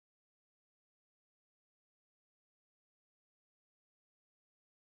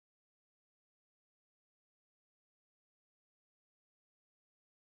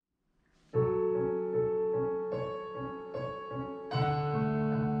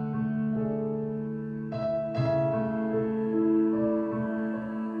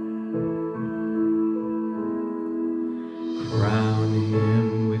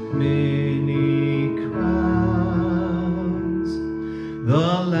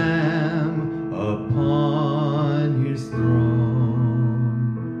Lamb upon his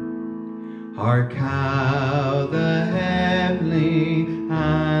throne. Hark how the heavenly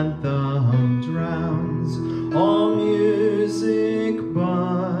anthem drowns all music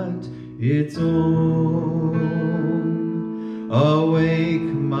but its own.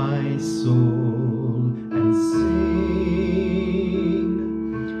 Awake, my soul, and sing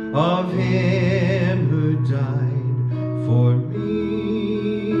of him who died for me,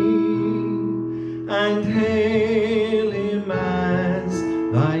 and hail him as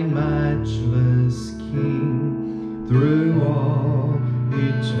thy matchless King through all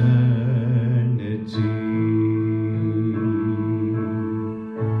eternity.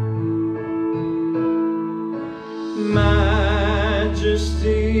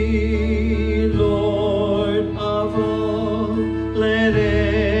 Majesty, Lord of all, let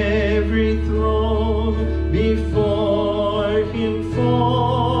every throne before him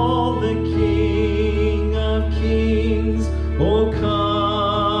fall. The King of kings, oh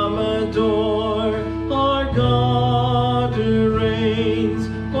come adore our God who reigns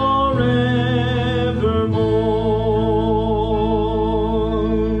forevermore.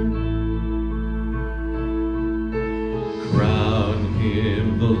 Crown him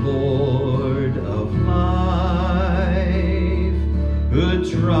the Lord of life, who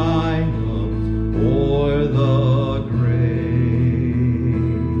triumphed o'er the grave,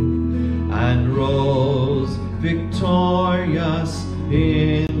 and rose victorious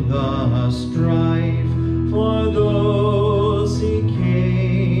in the strife for those he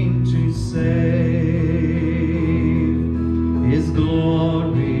came to save. His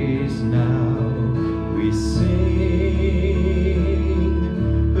glories now we sing,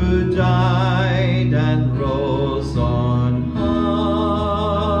 who died and rose on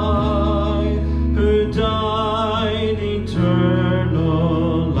high, who died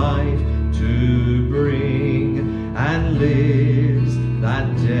eternal life to bring, and lives that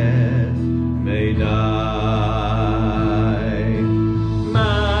death may die.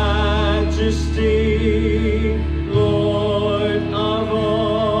 Majesty, Lord of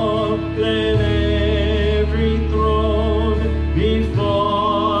all, let every throne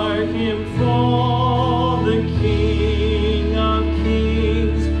before him fall. The King of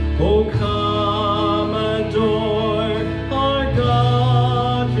kings, oh come adore our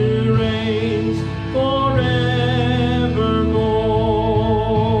God who reigns forevermore.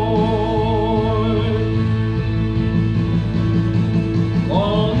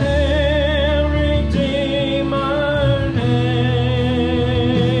 All hail, Redeemer, hail,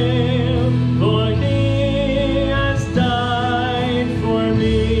 for he has died for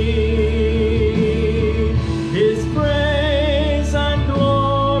me. His praise and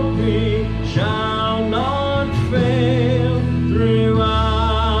glory shall not fail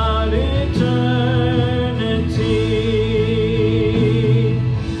throughout eternity.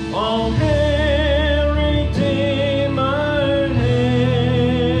 All hail, Redeemer, hail,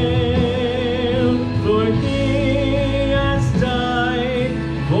 for he has died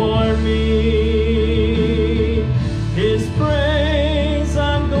for me. His praise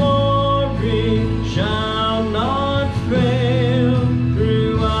and glory shall not fail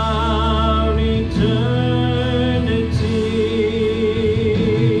throughout eternity.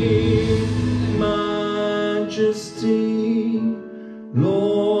 Majesty,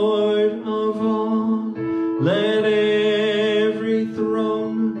 Lord of all, let every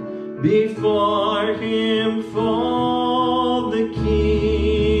throne before him fall. The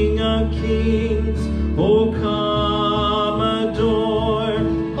King of kings, oh come adore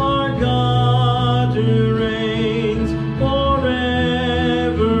our God who reigns forevermore.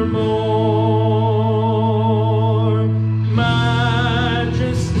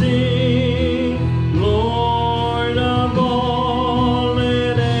 Majesty, Lord of all,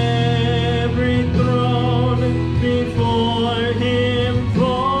 let every throne before him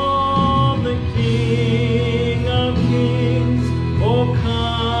fall. The King of kings, oh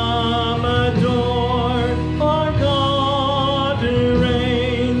come adore our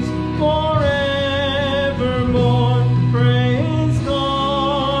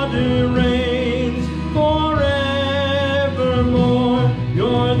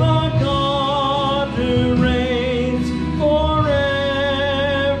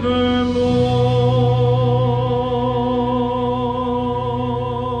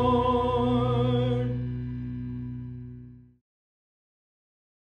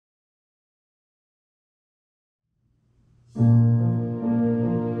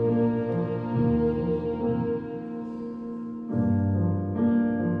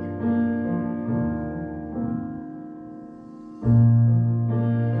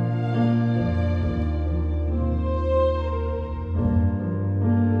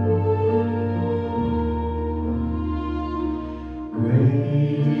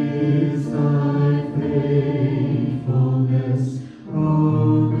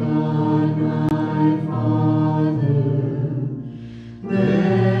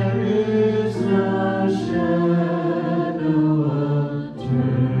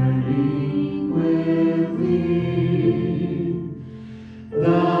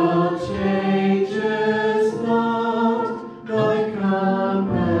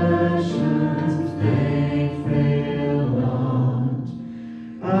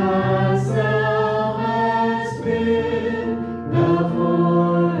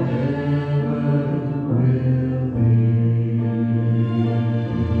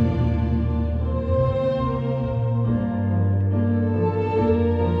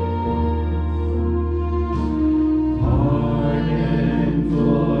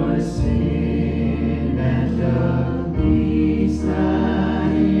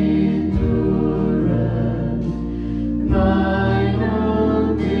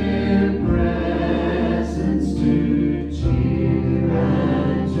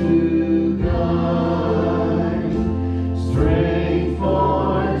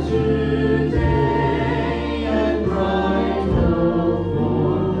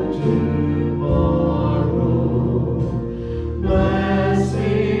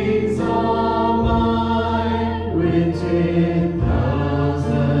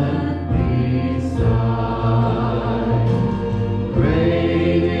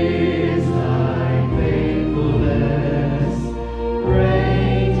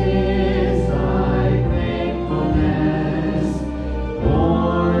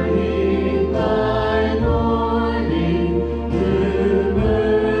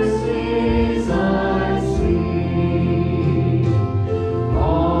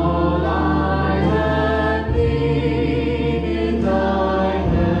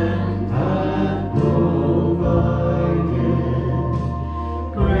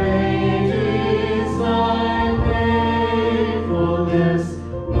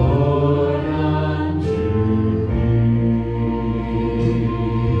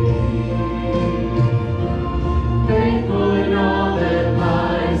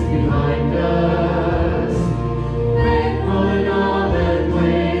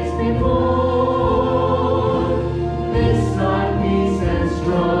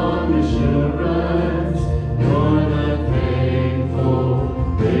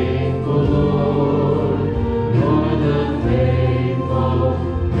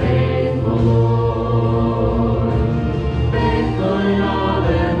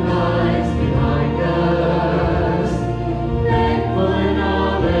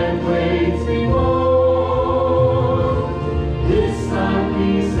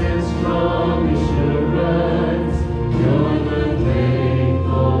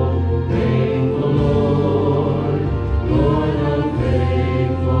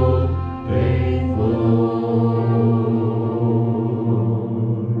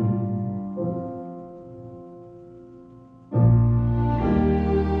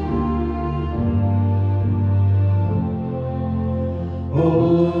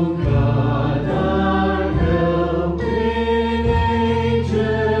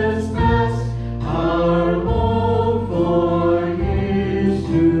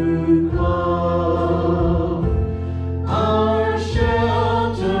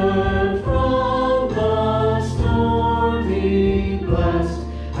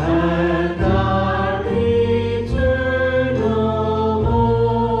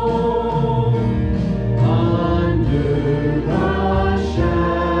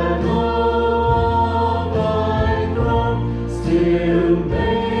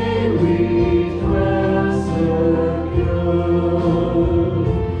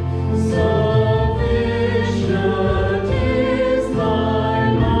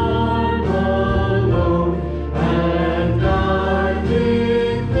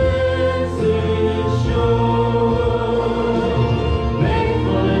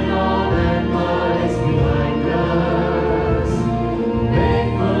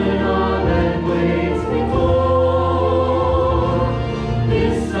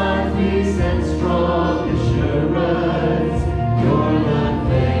peace and strong assurance. You're the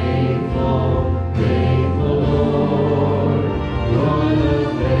faithful, faithful Lord. You're the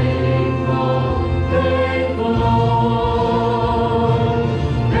faithful, faithful Lord.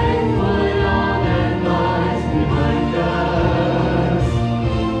 Faithful in all that lies behind us.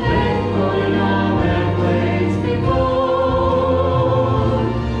 Faithful in all that waits before.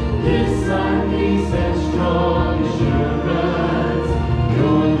 This our peace and strong assurance.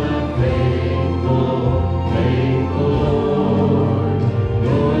 You're the faithful, faithful Lord.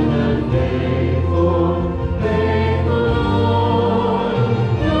 You're the faithful, faithful Lord.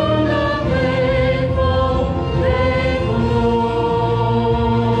 You're the faithful, faithful Lord.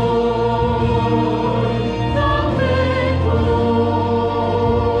 The faithful Lord.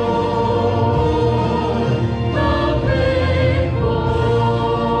 The faithful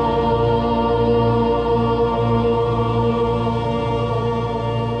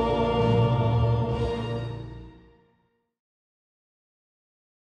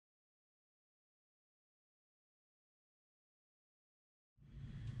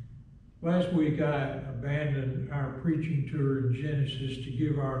Last week I abandoned our preaching tour in Genesis to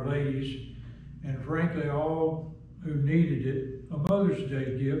give our ladies, and frankly all who needed it, a Mother's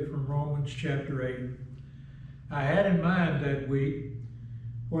Day gift from Romans chapter 8. I had in mind that week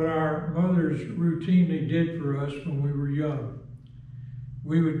what our mothers routinely did for us when we were young.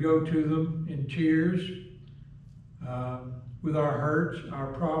 We would go to them in tears with our hurts,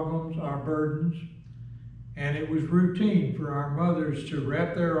 our problems, our burdens. And it was routine for our mothers to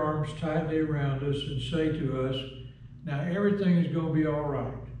wrap their arms tightly around us and say to us, now everything is going to be all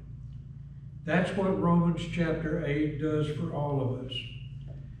right. That's what Romans chapter 8 does for all of us.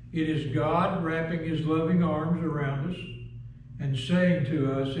 It is God wrapping his loving arms around us and saying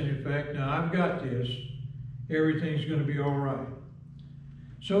to us, in effect, now I've got this. Everything's going to be all right.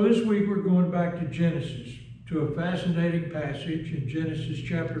 So this week we're going back to Genesis, to a fascinating passage in Genesis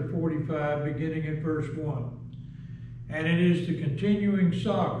chapter 45, beginning at verse 1. And it is the continuing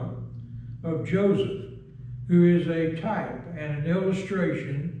saga of Joseph, who is a type and an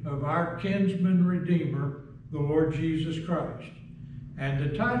illustration of our kinsman redeemer, the Lord Jesus Christ. And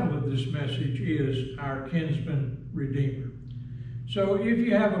the title of this message is Our Kinsman Redeemer. So if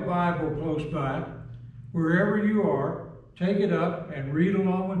you have a Bible close by, wherever you are, take it up and read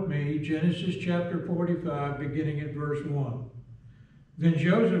along with me, Genesis chapter 45, beginning at verse 1. Then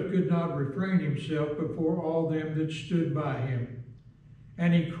Joseph could not refrain himself before all them that stood by him.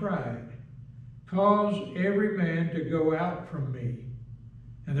 And he cried, cause every man to go out from me.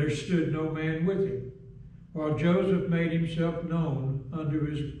 And there stood no man with him, while Joseph made himself known unto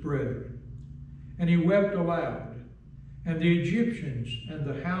his brethren. And he wept aloud. And the Egyptians and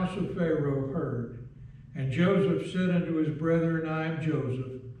the house of Pharaoh heard. And Joseph said unto his brethren, I am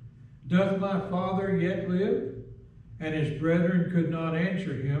Joseph. Doth my father yet live? And his brethren could not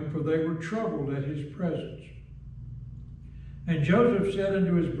answer him, for they were troubled at his presence. And Joseph said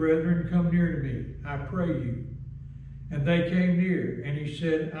unto his brethren, come near to me, I pray you. And they came near, and he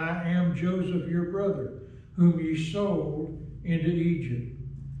said, I am Joseph your brother, whom ye sold into Egypt.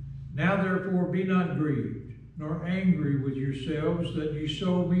 Now therefore be not grieved, nor angry with yourselves that ye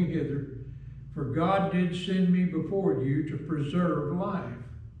sold me hither. For God did send me before you to preserve life.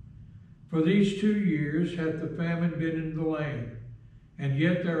 For these 2 years hath the famine been in the land, and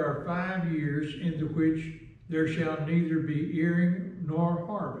yet there are 5 years in the which there shall neither be earing nor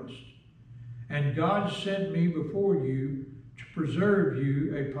harvest. And God sent me before you to preserve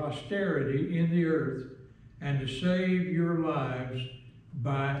you a posterity in the earth, and to save your lives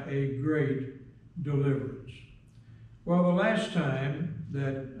by a great deliverance. Well, the last time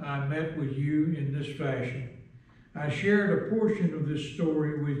that I met with you in this fashion, I shared a portion of this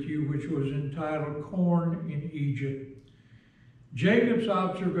story with you which was entitled Corn in Egypt. Jacob's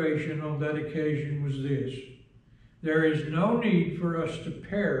observation on that occasion was this: there is no need for us to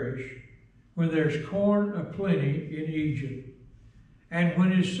perish when there's corn aplenty in Egypt. And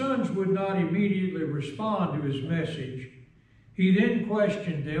when his sons would not immediately respond to his message, he then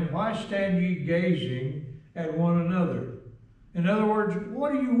questioned them, why stand ye gazing at one another? In other words,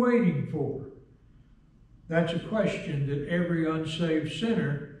 what are you waiting for? That's a question that every unsaved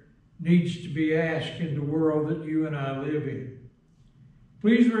sinner needs to be asked in the world that you and I live in.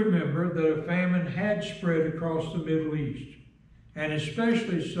 Please remember that a famine had spread across the Middle East, and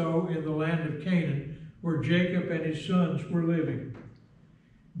especially so in the land of Canaan, where Jacob and his sons were living.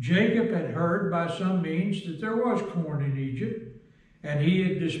 Jacob had heard by some means that there was corn in Egypt, and he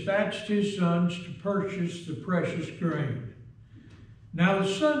had dispatched his sons to purchase the precious grain. Now the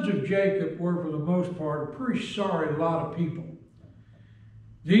sons of Jacob were for the most part a pretty sorry lot of people.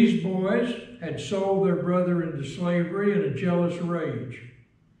 These boys had sold their brother into slavery in a jealous rage.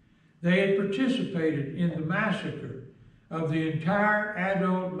 They had participated in the massacre of the entire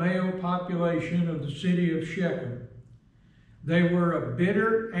adult male population of the city of Shechem. They were a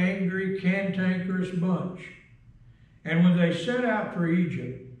bitter, angry, cantankerous bunch. And when they set out for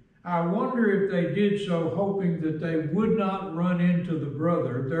Egypt, I wonder if they did so hoping that they would not run into the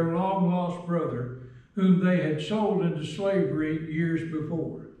brother, their long-lost brother, whom they had sold into slavery years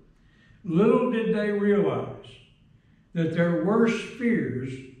before. Little did they realize that their worst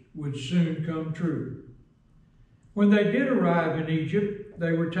fears would soon come true. When they did arrive in Egypt,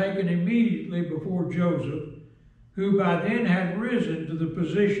 they were taken immediately before Joseph, who by then had risen to the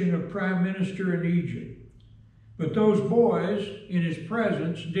position of prime minister in Egypt. But those boys in his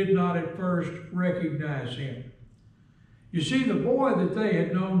presence did not at first recognize him. You see, the boy that they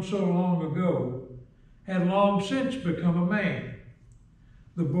had known so long ago had long since become a man.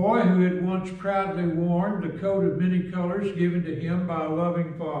 The boy who had once proudly worn the coat of many colors given to him by a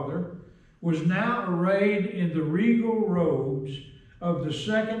loving father was now arrayed in the regal robes of the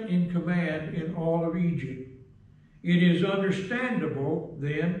second in command in all of Egypt. It is understandable,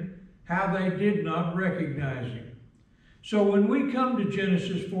 then, how they did not recognize him. So when we come to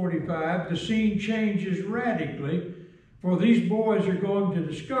Genesis 45, the scene changes radically, for these boys are going to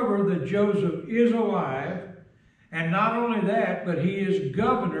discover that Joseph is alive, and not only that, but he is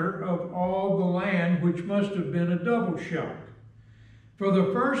governor of all the land, which must have been a double shock. For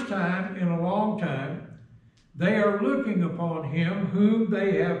the first time in a long time, they are looking upon him whom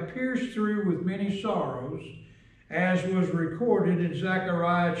they have pierced through with many sorrows, as was recorded in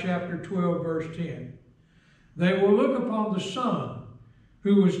Zechariah chapter 12, verse 10. They will look upon the Son,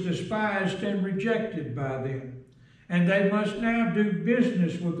 who was despised and rejected by them, and they must now do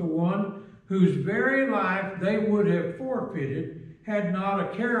business with the one whose very life they would have forfeited had not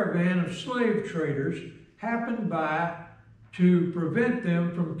a caravan of slave traders happened by to prevent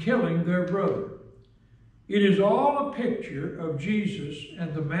them from killing their brother. It is all a picture of Jesus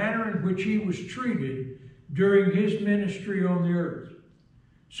and the manner in which he was treated during his ministry on the earth.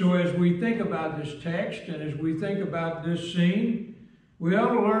 So as we think about this text and as we think about this scene, we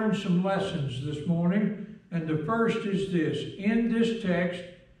ought to learn some lessons this morning. And the first is this: in this text,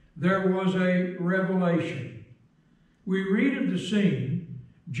 there was a revelation. We read of the scene,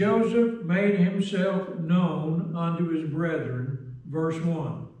 Joseph made himself known unto his brethren, verse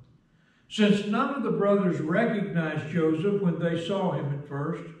 1. Since none of the brothers recognized Joseph when they saw him at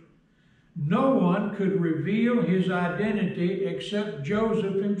first, no one could reveal his identity except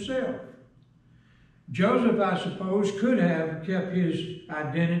Joseph himself. Joseph, I suppose, could have kept his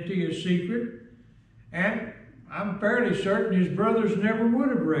identity a secret, and I'm fairly certain his brothers never would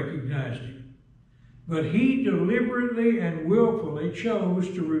have recognized him. But he deliberately and willfully chose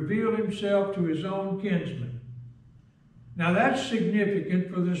to reveal himself to his own kinsmen. Now that's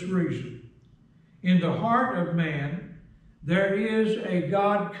significant for this reason. In the heart of man, there is a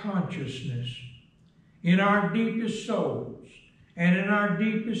God consciousness. In our deepest souls and in our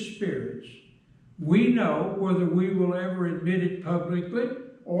deepest spirits, we know, whether we will ever admit it publicly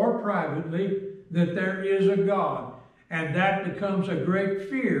or privately, that there is a God, and that becomes a great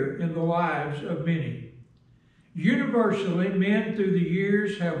fear in the lives of many. Universally, men through the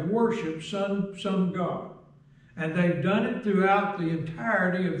years have worshipped some God, and they've done it throughout the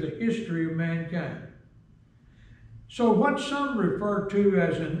entirety of the history of mankind. So what some refer to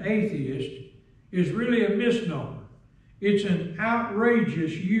as an atheist is really a misnomer. It's an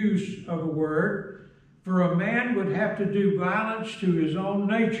outrageous use of a word, for a man would have to do violence to his own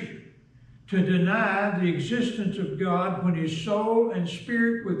nature to deny the existence of God when his soul and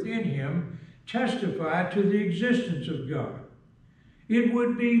spirit within him testify to the existence of God. It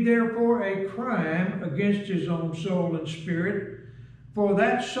would be therefore a crime against his own soul and spirit, for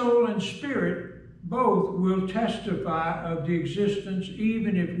that soul and spirit both will testify of the existence,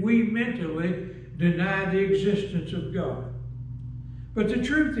 even if we mentally deny the existence of God. But the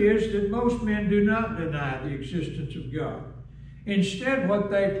truth is that most men do not deny the existence of God. Instead, what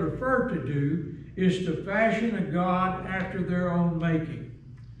they prefer to do is to fashion a God after their own making.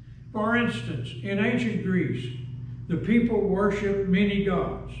 For instance, in ancient Greece, the people worshiped many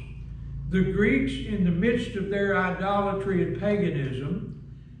gods. The Greeks, in the midst of their idolatry and paganism,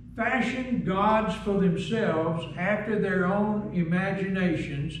 fashioned gods for themselves after their own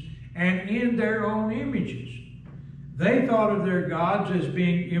imaginations and in their own images. They thought of their gods as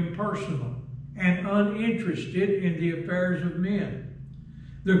being impersonal and uninterested in the affairs of men.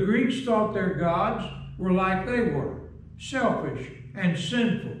 The Greeks thought their gods were like they were, selfish and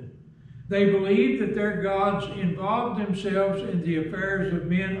sinful. They believed that their gods involved themselves in the affairs of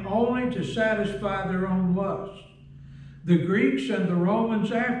men only to satisfy their own lust. The Greeks and the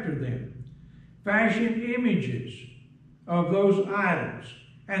Romans after them fashioned images of those idols,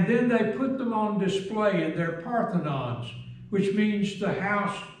 and then they put them on display in their Parthenons, which means the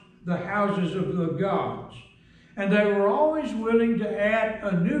houses of the gods. And they were always willing to add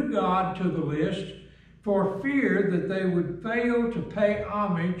a new god to the list for fear that they would fail to pay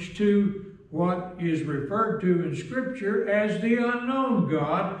homage to what is referred to in Scripture as the unknown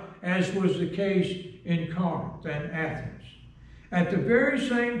God, as was the case in Corinth and Athens. At the very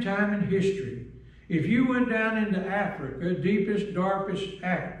same time in history, if you went down into Africa, deepest, darkest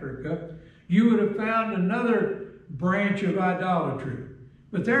Africa, you would have found another branch of idolatry.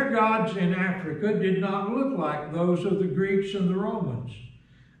 But their gods in Africa did not look like those of the Greeks and the Romans.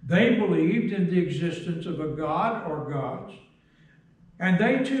 They believed in the existence of a god or gods, and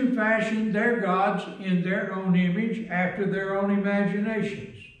they too fashioned their gods in their own image after their own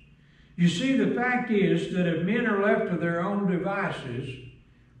imaginations. You see, the fact is that if men are left to their own devices,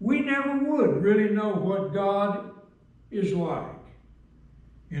 we never would really know what God is like.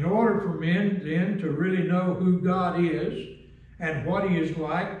 In order for men then to really know who God is and what He is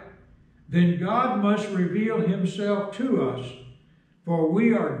like, then God must reveal Himself to us, for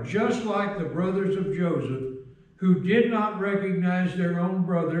we are just like the brothers of Joseph, who did not recognize their own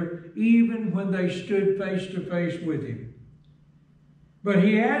brother even when they stood face to face with him. But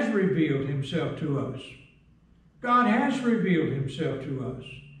He has revealed Himself to us. God has revealed Himself to us.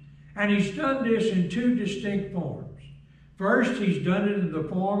 And He's done this in two distinct forms. First, He's done it in the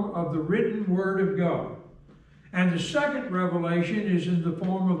form of the written Word of God. And the second revelation is in the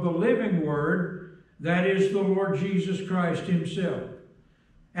form of the living Word, that is the Lord Jesus Christ Himself.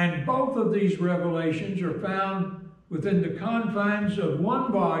 And both of these revelations are found within the confines of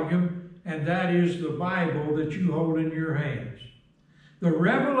one volume, and that is the Bible that you hold in your hands. The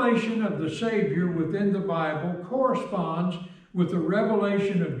revelation of the Savior within the Bible corresponds with the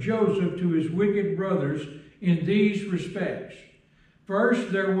revelation of Joseph to his wicked brothers in these respects.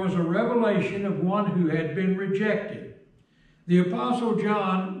 First, there was a revelation of one who had been rejected. The Apostle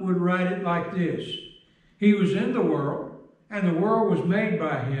John would write it like this: He was in the world, and the world was made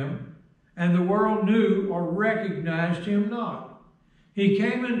by Him, and the world knew or recognized Him not. He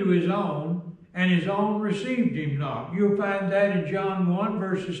came into His own, and His own received Him not. You'll find that in John 1,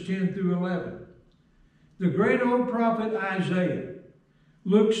 verses 10 through 11. The great old prophet Isaiah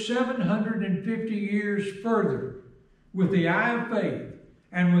looked 750 years further with the eye of faith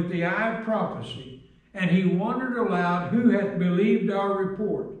and with the eye of prophecy, and he wondered aloud, who hath believed our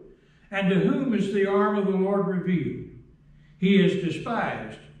report, and to whom is the arm of the Lord revealed? He is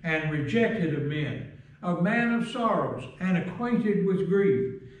despised and rejected of men, a man of sorrows and acquainted with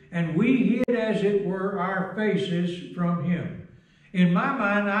grief, and we hid as it were our faces from Him. In my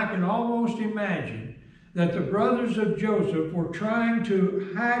mind, I can almost imagine that the brothers of Joseph were trying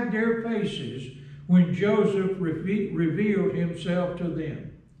to hide their faces when Joseph revealed Himself to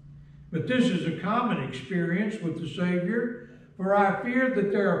them. But this is a common experience with the Savior, for I fear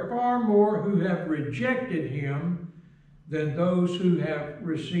that there are far more who have rejected Him than those who have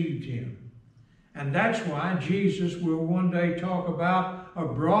received Him. And that's why Jesus will one day talk about a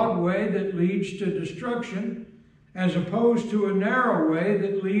broad way that leads to destruction, as opposed to a narrow way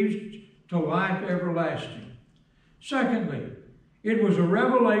that leads to life everlasting. Secondly, it was a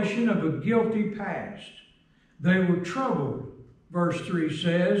revelation of a guilty past. They were troubled, verse 3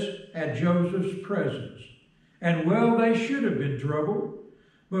 says, at Joseph's presence. And well, they should have been troubled.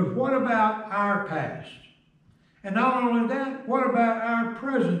 But what about our past? And not only that, what about our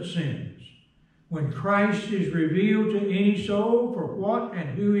present sins? When Christ is revealed to any soul for what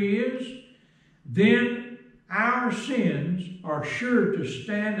and who He is, then our sins are sure to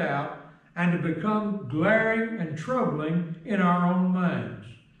stand out and to become glaring and troubling in our own minds.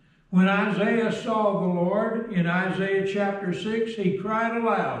 When Isaiah saw the Lord in Isaiah chapter 6, he cried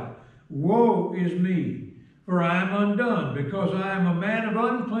aloud, Woe is me, for I am undone, because I am a man of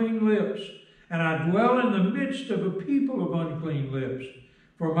unclean lips, and I dwell in the midst of a people of unclean lips.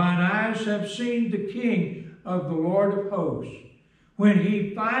 For mine eyes have seen the King of the Lord of hosts. When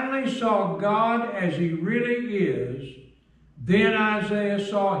he finally saw God as He really is, then Isaiah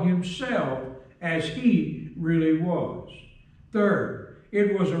saw himself as he really was. Third,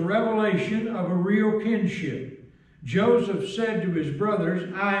 it was a revelation of a real kinship. Joseph said to his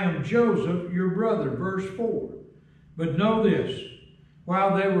brothers, I am Joseph, your brother, verse 4. But know this,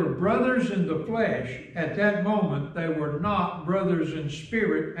 while they were brothers in the flesh, at that moment they were not brothers in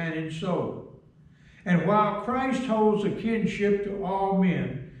spirit and in soul. And while Christ holds a kinship to all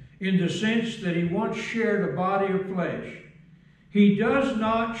men, in the sense that he once shared a body of flesh. He does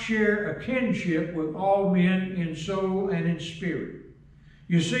not share a kinship with all men in soul and in spirit.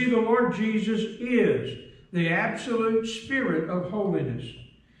 You see, the Lord Jesus is the absolute spirit of holiness.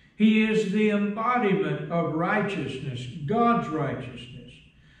 He is the embodiment of righteousness, God's righteousness.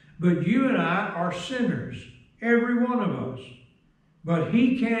 But you and I are sinners, every one of us. But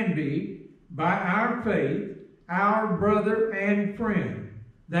he can be, by our faith, our brother and friend,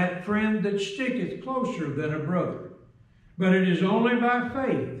 that friend that sticketh closer than a brother. But it is only by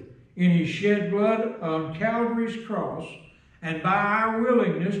faith in his shed blood on Calvary's cross and by our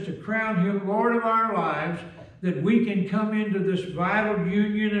willingness to crown him Lord of our lives that we can come into this vital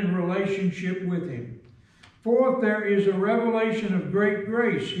union and relationship with him. Fourth, there is a revelation of great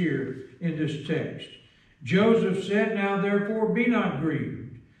grace here in this text. Joseph said, "Now therefore be not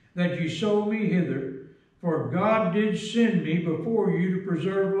grieved, that ye sold me hither, for God did send me before you to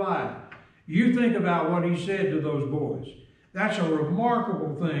preserve life." You think about what he said to those boys. That's a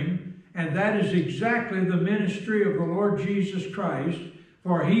remarkable thing, and that is exactly the ministry of the Lord Jesus Christ,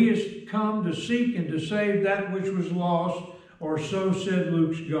 for he has come to seek and to save that which was lost, or so said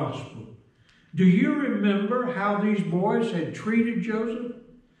Luke's gospel. Do you remember how these boys had treated Joseph?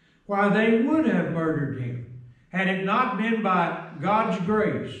 Why, they would have murdered him, had it not been by God's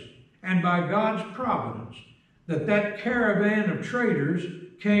grace and by God's providence that that caravan of traitors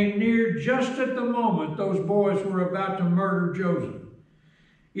came near just at the moment those boys were about to murder Joseph.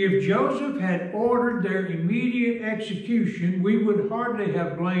 If Joseph had ordered their immediate execution, we would hardly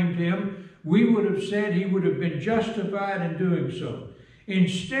have blamed him. We would have said he would have been justified in doing so.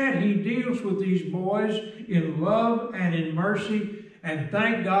 Instead, he deals with these boys in love and in mercy, and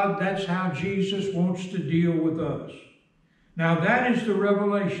thank God that's how Jesus wants to deal with us. Now that is the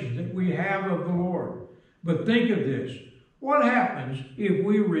revelation that we have of the Lord. But think of this. What happens if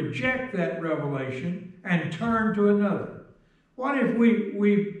we reject that revelation and turn to another? What if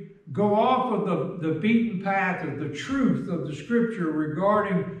we go off of the beaten path of the truth of the Scripture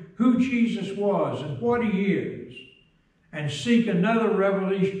regarding who Jesus was and what he is, and seek another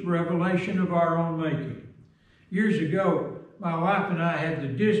revelation of our own making? Years ago, my wife and I had the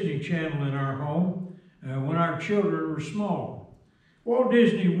Disney Channel in our home when our children were small. Walt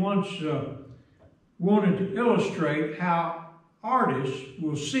Disney once wanted to illustrate how artists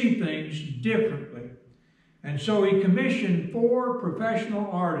will see things differently. And so he commissioned 4 professional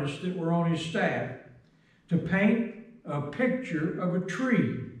artists that were on his staff to paint a picture of a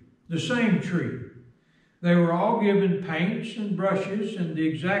tree, the same tree. They were all given paints and brushes and the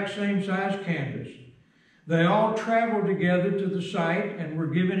exact same size canvas. They all traveled together to the site and were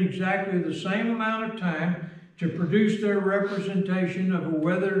given exactly the same amount of time to produce their representation of a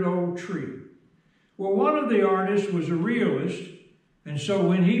weathered old tree. Well, one of the artists was a realist, and so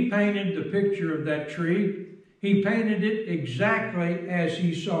when he painted the picture of that tree, he painted it exactly as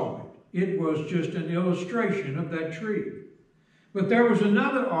he saw it. It was just an illustration of that tree. But there was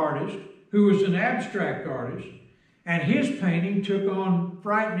another artist who was an abstract artist, and his painting took on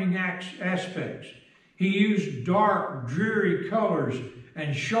frightening aspects. He used dark, dreary colors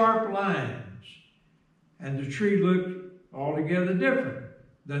and sharp lines, and the tree looked altogether different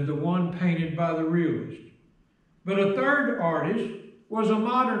than the one painted by the realist. But a third artist was a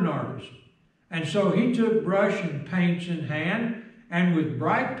modern artist, and so he took brush and paints in hand, and with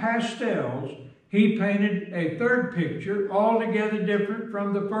bright pastels, he painted a third picture altogether different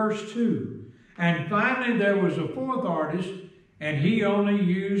from the first 2. And finally, there was a fourth artist, and he only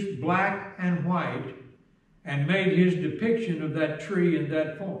used black and white and made his depiction of that tree in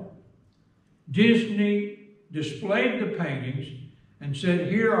that form. Disney displayed the paintings and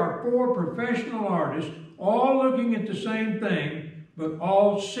said, here are 4 professional artists all looking at the same thing, but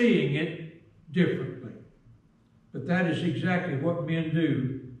all seeing it differently. But that is exactly what men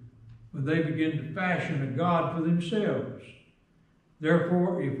do when they begin to fashion a God for themselves.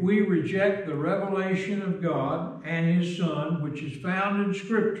 Therefore, if we reject the revelation of God and his Son, which is found in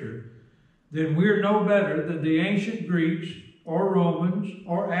Scripture, then we're no better than the ancient Greeks or Romans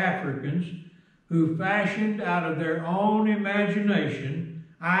or Africans who fashioned out of their own imagination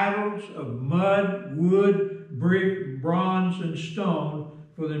idols of mud, wood, brick, bronze, and stone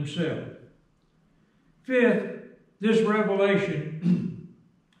for themselves. Fifth, this revelation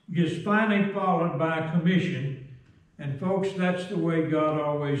is finally followed by a commission, and folks, that's the way God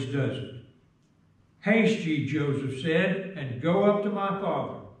always does it. Haste ye, Joseph said, and go up to my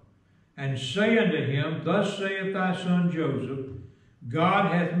father, and say unto him, Thus saith thy son Joseph,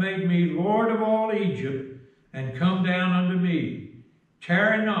 God hath made me Lord of all Egypt, and come down unto me.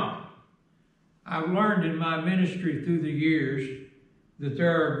 Tarry not. I've learned in my ministry through the years that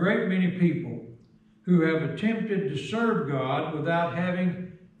there are a great many people who have attempted to serve God without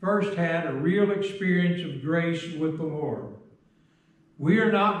having first had a real experience of grace with the Lord. We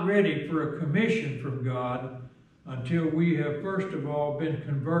are not ready for a commission from God until we have first of all been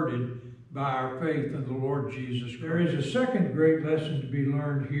converted by our faith in the Lord Jesus Christ. There is a second great lesson to be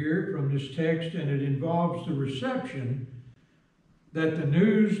learned here from this text, and it involves the reception that the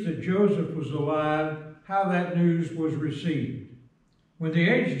news that Joseph was alive, how that news was received. When the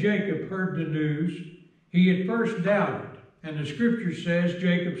aged Jacob heard the news, he at first doubted, and the scripture says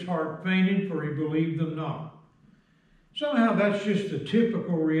Jacob's heart fainted, for he believed them not. Somehow that's just the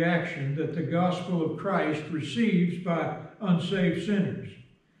typical reaction that the gospel of Christ receives by unsaved sinners.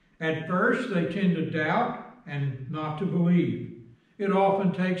 At first, they tend to doubt and not to believe. It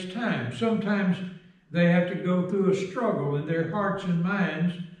often takes time. Sometimes they have to go through a struggle in their hearts and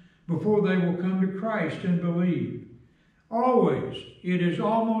minds before they will come to Christ and believe. Always, it is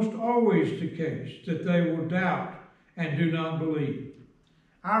almost always the case that they will doubt and do not believe.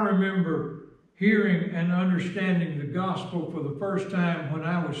 I remember hearing and understanding the gospel for the first time when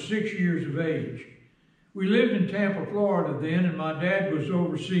I was 6 years of age. We lived in Tampa, Florida then, and my dad was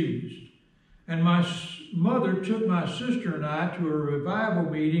overseas. And my mother took my sister and I to a revival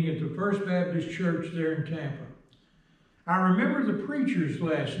meeting at the First Baptist Church there in Tampa. I remember the preacher's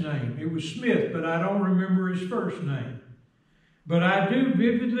last name. It was Smith, but I don't remember his first name. But I do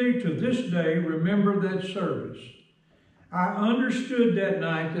vividly to this day remember that service. I understood that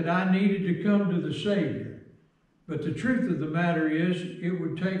night that I needed to come to the Savior. But the truth of the matter is, it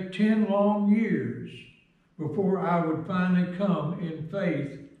would take 10 long years before I would finally come in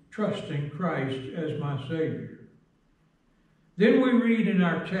faith, trusting Christ as my Savior. Then we read in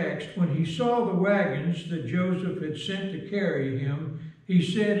our text, when he saw the wagons that Joseph had sent to carry him, he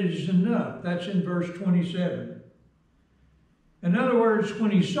said, "It is enough." That's in verse 27. In other words,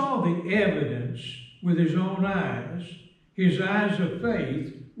 when he saw the evidence with his own eyes, his eyes of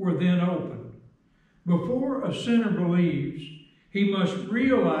faith were then opened. Before a sinner believes, he must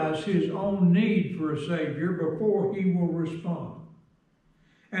realize his own need for a Savior before he will respond.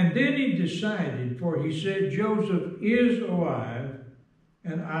 And then he decided, for he said, "Joseph is alive,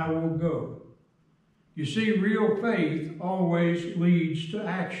 and I will go." You see, real faith always leads to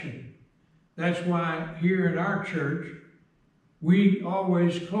action. That's why here in our church, we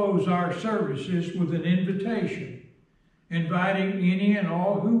always close our services with an invitation, inviting any and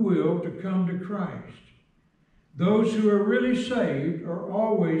all who will to come to Christ. Those who are really saved are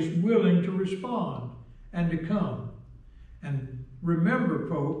always willing to respond and to come. And remember,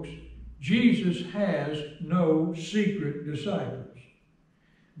 folks, Jesus has no secret disciples.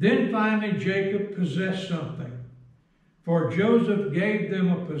 Then finally Jacob possessed something, for Joseph gave them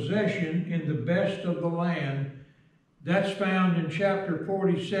a possession in the best of the land. That's found in chapter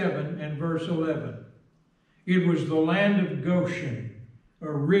 47 and verse 11. It was the land of Goshen,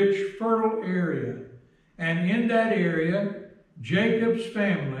 a rich, fertile area. And in that area, Jacob's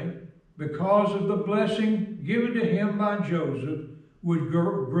family, because of the blessing given to him by Joseph, would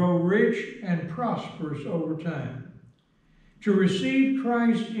grow rich and prosperous over time. To receive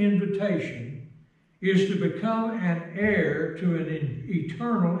Christ's invitation is to become an heir to an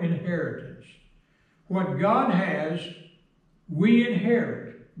eternal inheritance. What God has, we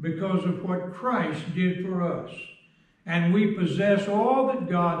inherit because of what Christ did for us. And we possess all that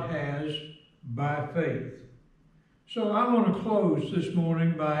God has by faith. So I want to close this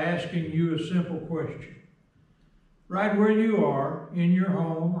morning by asking you a simple question. Right where you are, in your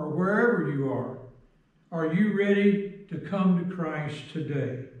home or wherever you are you ready to come to Christ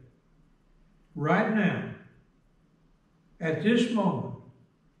today? Right now, at this moment,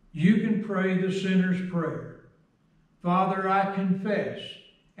 you can pray the sinner's prayer. Father, I confess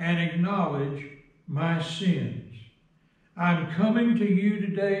and acknowledge my sins. I'm coming to you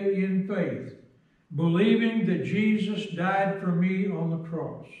today in faith, believing that Jesus died for me on the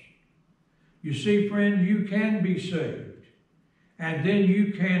cross. You see, friend, you can be saved, and then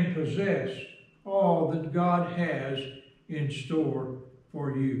you can possess all that God has in store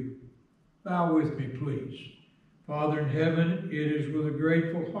for you. Bow with me, please. Father in heaven, it is with a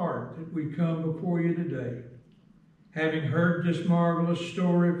grateful heart that we come before you today, having heard this marvelous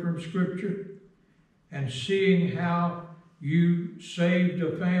story from Scripture and seeing how you saved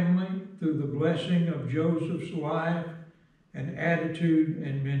a family through the blessing of Joseph's life and attitude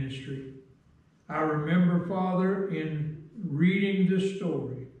and ministry. I remember, Father, in reading this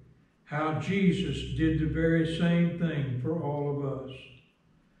story, how Jesus did the very same thing for all of us.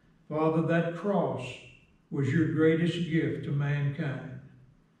 Father, that cross was your greatest gift to mankind.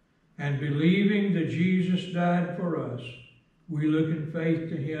 And believing that Jesus died for us, We look in faith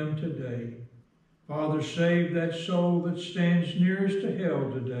to him today. Father, save that soul that stands nearest to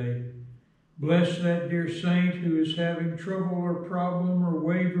hell today. Bless that dear saint who is having trouble or problem or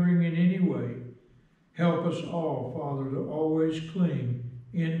wavering in any way. Help us all, Father, to always cling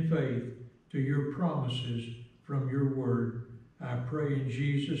in faith to your promises from your word. I pray in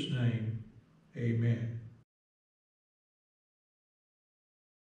Jesus' name, amen.